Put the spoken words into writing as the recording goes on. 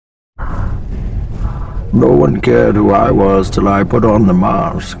No one cared who I was till I put on the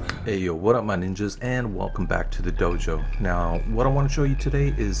mask. Hey yo, what up my ninjas, and welcome back to the dojo. Now, what I want to show you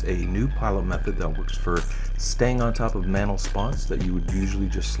today is a new pilot method that works for staying on top of mantle spots that you would usually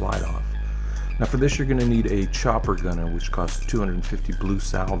just slide off. Now for this you're going to need a chopper gunner, which costs 250 blue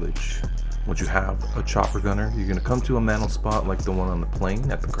salvage. Once you have a chopper gunner, you're going to come to a mantle spot like the one on the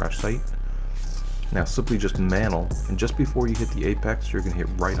plane at the crash site. Now simply just mantle, and just before you hit the apex, you're going to hit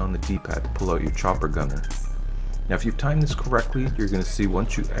right on the D-pad to pull out your chopper gunner. Now if you've timed this correctly, you're going to see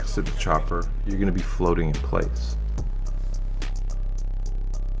once you exit the chopper, you're going to be floating in place.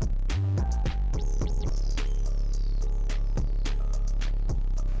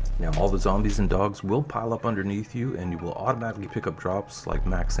 Now all the zombies and dogs will pile up underneath you, and you will automatically pick up drops like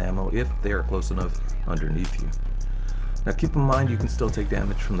max ammo if they are close enough underneath you. Now keep in mind you can still take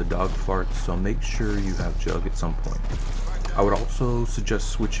damage from the dog farts, so make sure you have Jug at some point. I would also suggest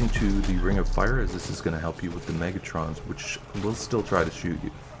switching to the Ring of Fire, as this is going to help you with the Megatrons, which will still try to shoot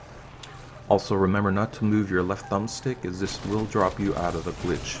you. Also remember not to move your left thumbstick, as this will drop you out of the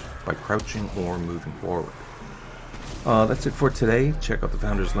glitch by crouching or moving forward. That's it for today. Check out the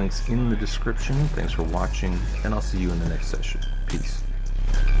founders links in the description. Thanks for watching, and I'll see you in the next session. Peace.